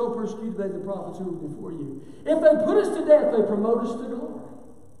heaven, for so persecuted they the prophets who were before you. If they put us to death, they promote us to glory.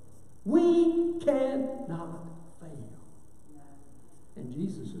 We cannot fail. And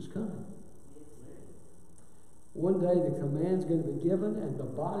Jesus is coming. One day the command's going to be given and the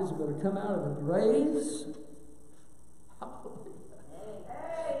bodies are going to come out of the graves.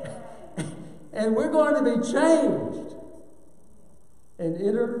 And we're going to be changed and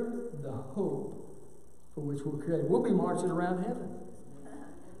enter the hope for which we're created. We'll be marching around heaven.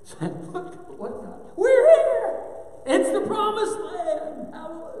 Saying, look, what God? We're here. It's the promised land.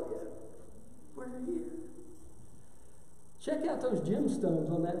 Hallelujah. We're here. Check out those gemstones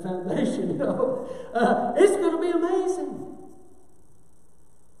on that foundation. It's going to be amazing.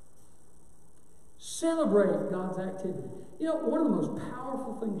 Celebrate God's activity. You know, one of the most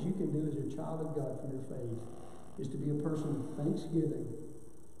powerful things you can do as a child of God for your faith is to be a person of thanksgiving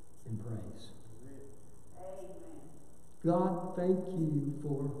and praise. Amen. God, thank you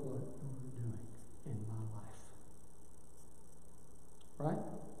for what you're doing in my life. Right?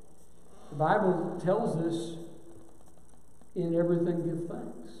 The Bible tells us in everything give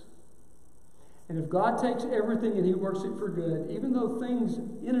thanks. And if God takes everything and he works it for good, even though things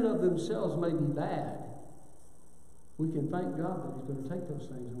in and of themselves may be bad, we can thank God that he's going to take those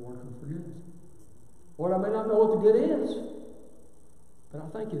things and work them for good. Lord, I may not know what the good is, but I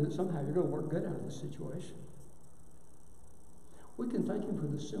thank you that somehow you're going to work good out of this situation. We can thank him for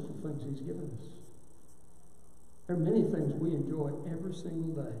the simple things he's given us. There are many things we enjoy every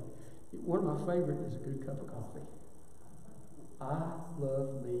single day. One of my favorite is a good cup of coffee. I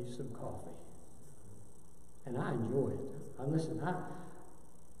love me some coffee. And I enjoy it. Listen,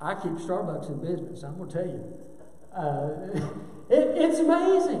 I keep Starbucks in business. I'm going to tell you. It's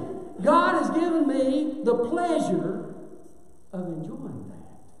amazing. God has given me the pleasure of enjoying that.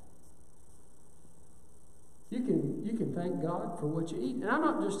 You can thank God for what you eat. And I'm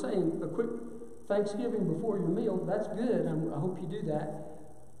not just saying a quick Thanksgiving before your meal. That's good. I hope you do that.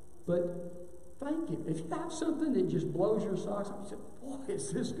 But thank him. If you have something that just blows your socks off, you say, boy,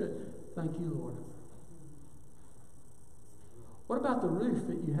 is this good. Thank you, Lord. What about the roof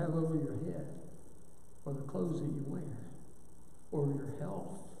that you have over your head? Or the clothes that you wear? Or your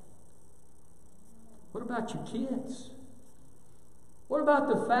health? What about your kids? What about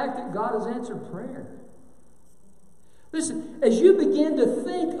the fact that God has answered prayer? Listen, as you begin to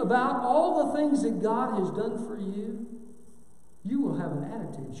think about all the things that God has done for you, you will have an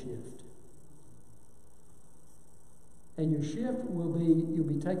attitude shift. And your shift will be, you'll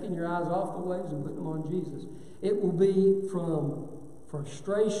be taking your eyes off the waves and putting them on Jesus. It will be from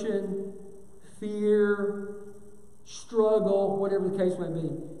frustration, fear, struggle, whatever the case may be,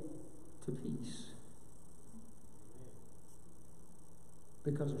 to peace.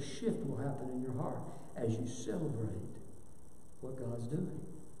 Because a shift will happen in your heart as you celebrate what God's doing.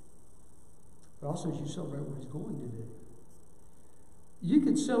 But also as you celebrate what He's going to do. You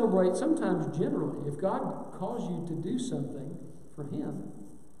can celebrate sometimes generally. If God calls you to do something for Him,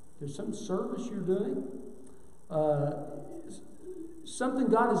 there's some service you're doing, something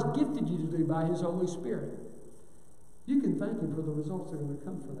God has gifted you to do by His Holy Spirit. You can thank Him for the results that are going to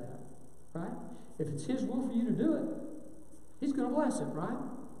come for that, right? If it's His will for you to do it, He's going to bless it, right?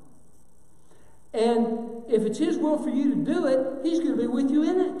 And if it's His will for you to do it, He's going to be with you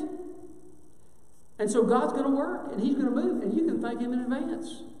in it. And so God's going to work, and He's going to move, and you can thank Him in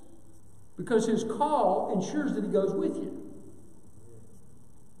advance. Because His call ensures that He goes with you.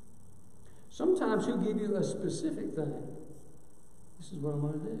 Sometimes He'll give you a specific thing. This is what I'm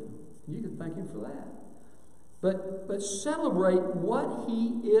going to do. You can thank Him for that. But celebrate what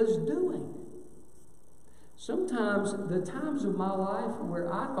He is doing. Sometimes the times of my life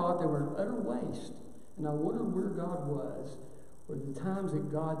where I thought they were an utter waste, and I wondered where God was, were the times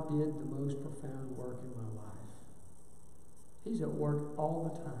that God did the most profound work in my life. He's at work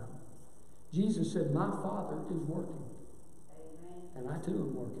all the time. Jesus said, "My Father is working." Amen. And I too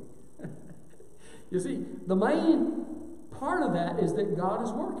am working. You see, the main part of that is that God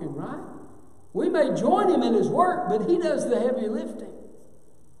is working, right? We may join Him in His work, but He does the heavy lifting.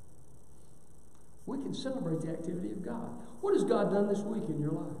 We can celebrate the activity of God. What has God done this week in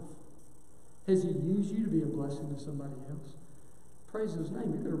your life? Has He used you to be a blessing to somebody else? Praise His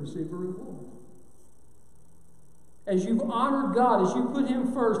name. You're going to receive a reward. As you've honored God, as you put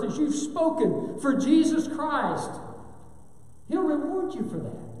Him first, as you've spoken for Jesus Christ, He'll reward you for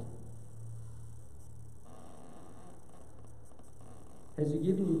that. Has He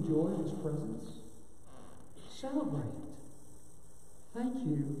given you joy in His presence? Celebrate it. Thank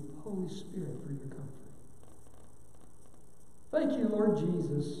you, Holy Spirit, for your comfort. Thank you, Lord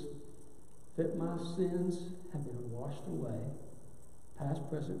Jesus, that my sins have been washed away, past,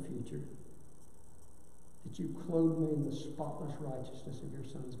 present, future, that you clothed me in the spotless righteousness of your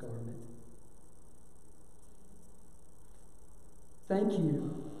Son's garment. Thank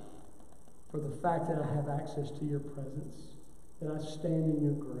you for the fact that I have access to your presence, that I stand in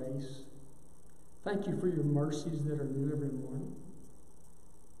your grace. Thank you for your mercies that are new every morning.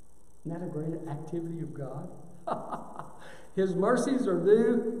 Isn't that a great activity of God? His mercies are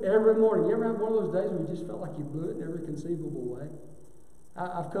new every morning. You ever have one of those days where you just felt like you blew it in every conceivable way?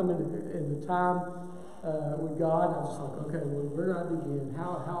 I've come in the time with God, I was just like, okay, Lord, where do I begin?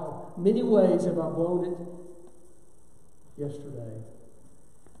 How many ways have I blown it yesterday?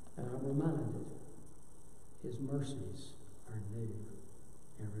 And I'm reminded, His mercies are new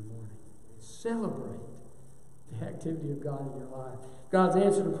every morning. Celebrate the activity of God in your life. God's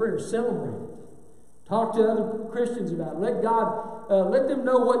answer to prayer, celebrate it. Talk to other Christians about it. Let them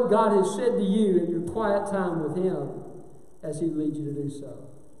know what God has said to you in your quiet time with Him as He leads you to do so.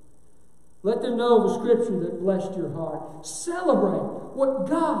 Let them know the scripture that blessed your heart. Celebrate what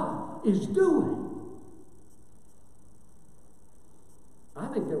God is doing. I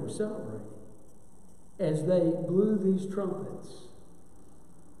think they were celebrating as they blew these trumpets.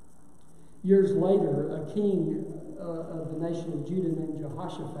 Years later, a king of the nation of Judah named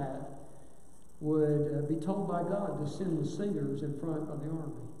Jehoshaphat would be told by God to send the singers in front of the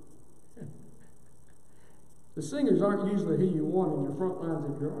army. The singers aren't usually who you want in your front lines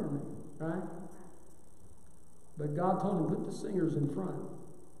of your army, right? But God told him, put the singers in front.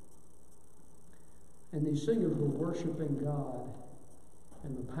 And these singers were worshiping God,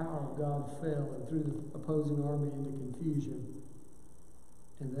 and the power of God fell and threw the opposing army into confusion.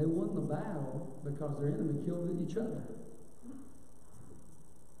 And they won the battle because their enemy killed each other.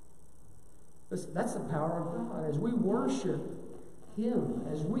 That's the power of God. As we worship Him,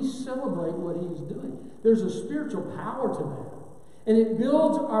 as we celebrate what He's doing, there's a spiritual power to that. And it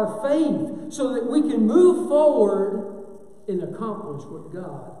builds our faith so that we can move forward and accomplish what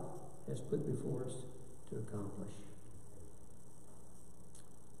God has put before us to accomplish.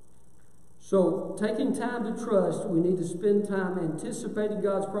 So, taking time to trust, we need to spend time anticipating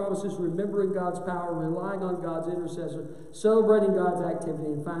God's promises, remembering God's power, relying on God's intercessor, celebrating God's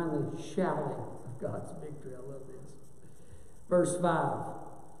activity, and finally, shouting of God's victory. I love this. Verse 5.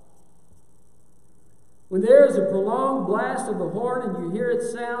 When there is a prolonged blast of the horn and you hear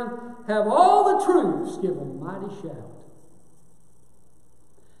its sound, have all the troops give a mighty shout.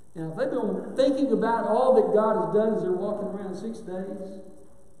 Now, if they've been thinking about all that God has done as they're walking around 6 days,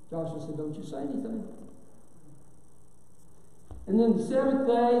 Joshua said, don't you say anything. And then the 7th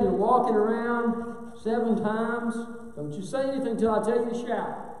day, they're walking around 7 times. Don't you say anything until I tell you to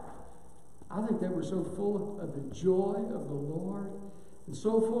shout. I think they were so full of the joy of the Lord and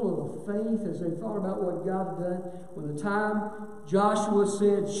so full of faith as they thought about what God had done. When the time Joshua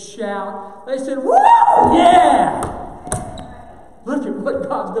said, shout, they said, woo! Yeah! Look at what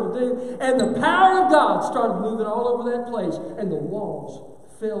God's going to do. And the power of God started moving all over that place. And the walls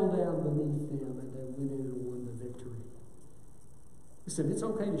fell down beneath them. And they went in and won the victory. He said, it's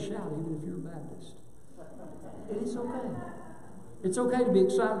okay to shout even if you're a Baptist. It's okay. It's okay to be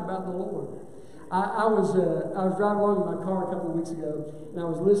excited about the Lord. I was driving along in my car a couple of weeks ago. And I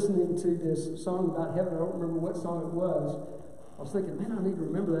was listening to this song about heaven. I don't remember what song it was. I was thinking, man, I need to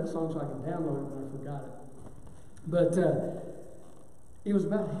remember that song so I can download it, but I forgot it. But it was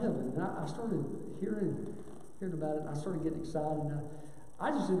about heaven, and I started hearing about it. I started getting excited. And I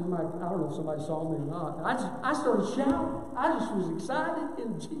just didn't I don't know if somebody saw me or not. I started shouting. I just was excited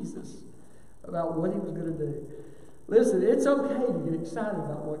in Jesus about what He was going to do. Listen, it's okay to get excited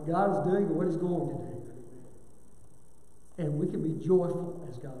about what God is doing and what He's going to do, and we can be joyful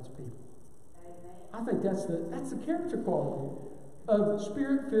as God's people. I think that's the character quality of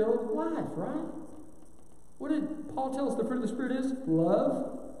Spirit-filled life, right? What did Paul tell us the fruit of the Spirit is?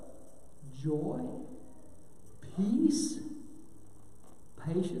 Love, joy, peace,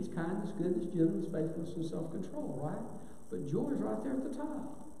 patience, kindness, goodness, gentleness, faithfulness, and self-control, right? But joy is right there at the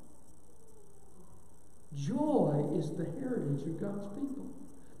top. Joy is the heritage of God's people.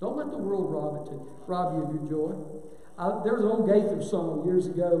 Don't let the world rob you of your joy. There was an old Gaither song years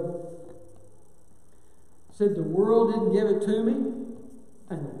ago. It said, the world didn't give it to me,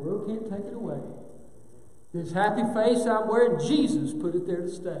 and the world can't take it away. This happy face I'm wearing, Jesus put it there to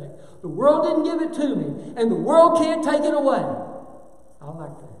stay. The world didn't give it to me, and the world can't take it away. I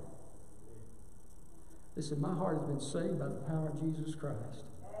like that. Listen, my heart has been saved by the power of Jesus Christ.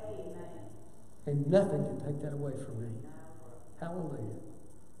 Amen. And nothing can take that away from me. Hallelujah.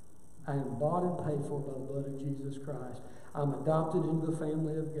 I am bought and paid for by the blood of Jesus Christ. I'm adopted into the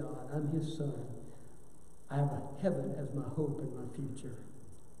family of God. I'm His son. I have heaven as my hope and my future.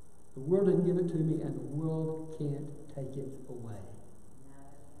 The world didn't give it to me, and the world can't take it away.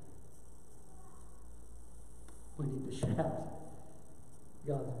 We need to shout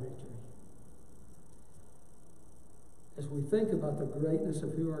God's victory. As we think about the greatness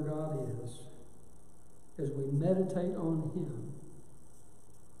of who our God is, as we meditate on Him,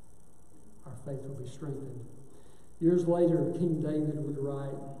 our faith will be strengthened. Years later, King David would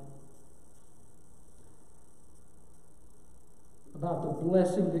write about the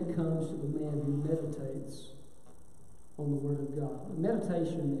blessing that comes to the man who meditates on the Word of God.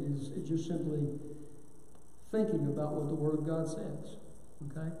 Meditation is just simply thinking about what the Word of God says.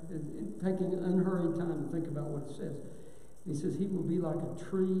 Okay? Taking unhurried time to think about what it says. He says, He will be like a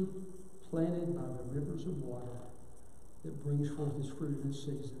tree planted by the rivers of water that brings forth His fruit in its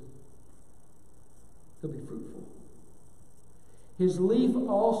season. He'll be fruitful. His leaf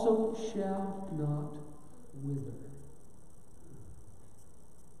also shall not wither.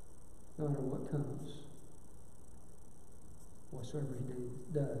 No matter what comes, whatsoever He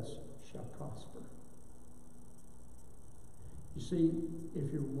does shall prosper. You see,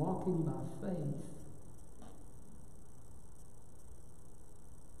 if you're walking by faith,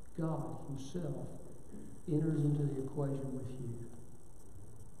 God Himself enters into the equation with you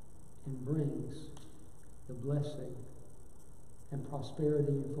and brings the blessing and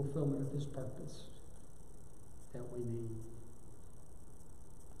prosperity and fulfillment of His purpose that we need.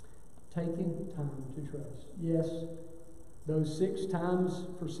 Taking time to trust. Yes, those 6 times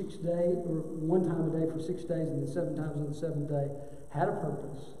for 6 days, or 1 time a day for 6 days, and then 7 times on the 7th day, had a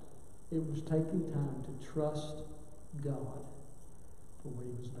purpose. It was taking time to trust God for what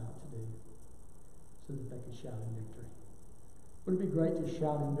He was about to do, so that they could shout in victory. Wouldn't it be great to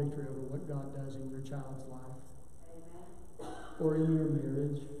shout in victory over what God does in your child's life? Amen. Or in your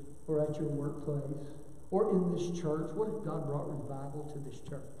marriage, or at your workplace, or in this church? What if God brought revival to this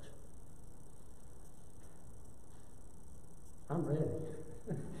church? I'm ready.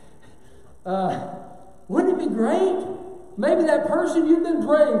 Wouldn't it be great? Maybe that person you've been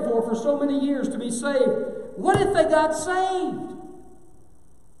praying for so many years to be saved, what if they got saved?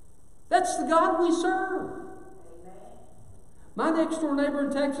 That's the God we serve. My next door neighbor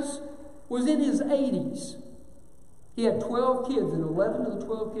in Texas was in his 80s. He had 12 kids, and 11 of the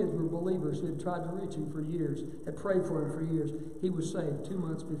 12 kids were believers who had tried to reach him for years, had prayed for him for years. He was saved 2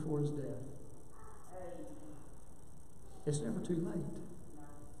 months before his death. It's never too late.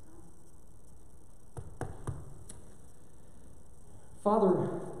 Father,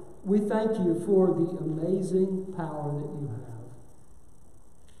 we thank you for the amazing power that you have,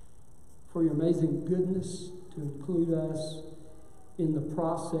 for your amazing goodness to include us in the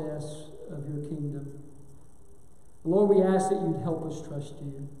process of your kingdom. Lord, we ask that you'd help us trust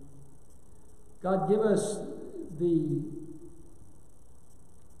you. God, give us the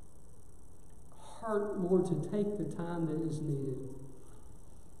heart, Lord, to take the time that is needed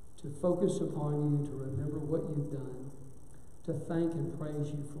to focus upon you, to remember what you've done, to thank and praise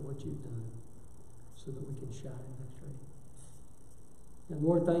you for what you've done, so that we can shout in victory. And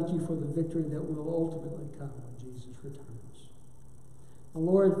Lord, thank you for the victory that will ultimately come when Jesus returns. And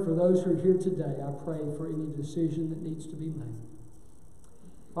Lord, for those who are here today, I pray for any decision that needs to be made.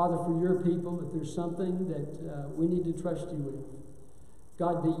 Father, for your people, if there's something that we need to trust you with,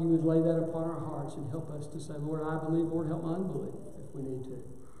 God, that you would lay that upon our hearts and help us to say, Lord, I believe, Lord, help my unbelief if we need to.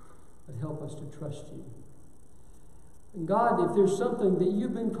 But help us to trust you. And God, if there's something that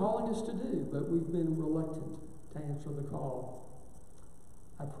you've been calling us to do, but we've been reluctant to answer the call,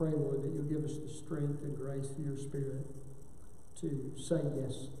 I pray, Lord, that you'll give us the strength and grace through your Spirit to say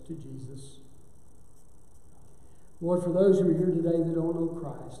yes to Jesus. Lord, for those who are here today that don't know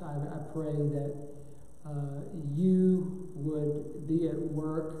Christ, I pray that you would be at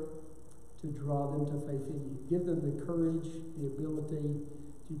work to draw them to faith in you. Give them the courage, the ability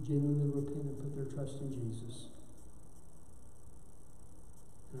to genuinely repent and put their trust in Jesus.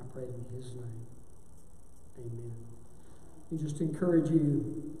 And I pray in his name. Amen. And just encourage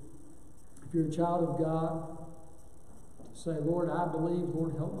you, if you're a child of God, to say, Lord, I believe,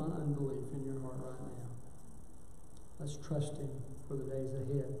 Lord, help my unbelief in your heart right now. Let's trust him for the days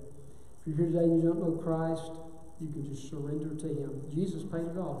ahead. If you're here today and you don't know Christ, you can just surrender to him. Jesus paid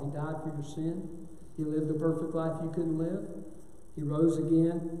it all. He died for your sin. He lived the perfect life you couldn't live. He rose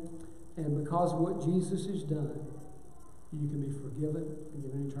again. And because of what Jesus has done, you can be forgiven and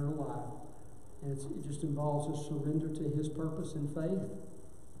given eternal life. And it just involves a surrender to his purpose and faith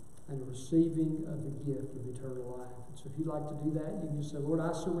and a receiving of the gift of eternal life. And so if you'd like to do that, you can just say, Lord,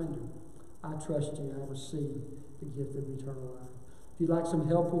 I surrender. I trust you. I receive the gift of eternal life. If you'd like some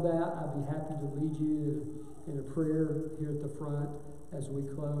help with that, I'd be happy to lead you in a prayer here at the front as we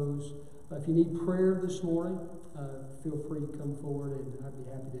close. If you need prayer this morning, feel free to come forward, and I'd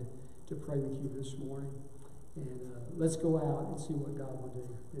be happy to pray with you this morning. And let's go out and see what God will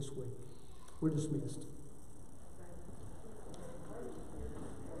do this week. We're dismissed.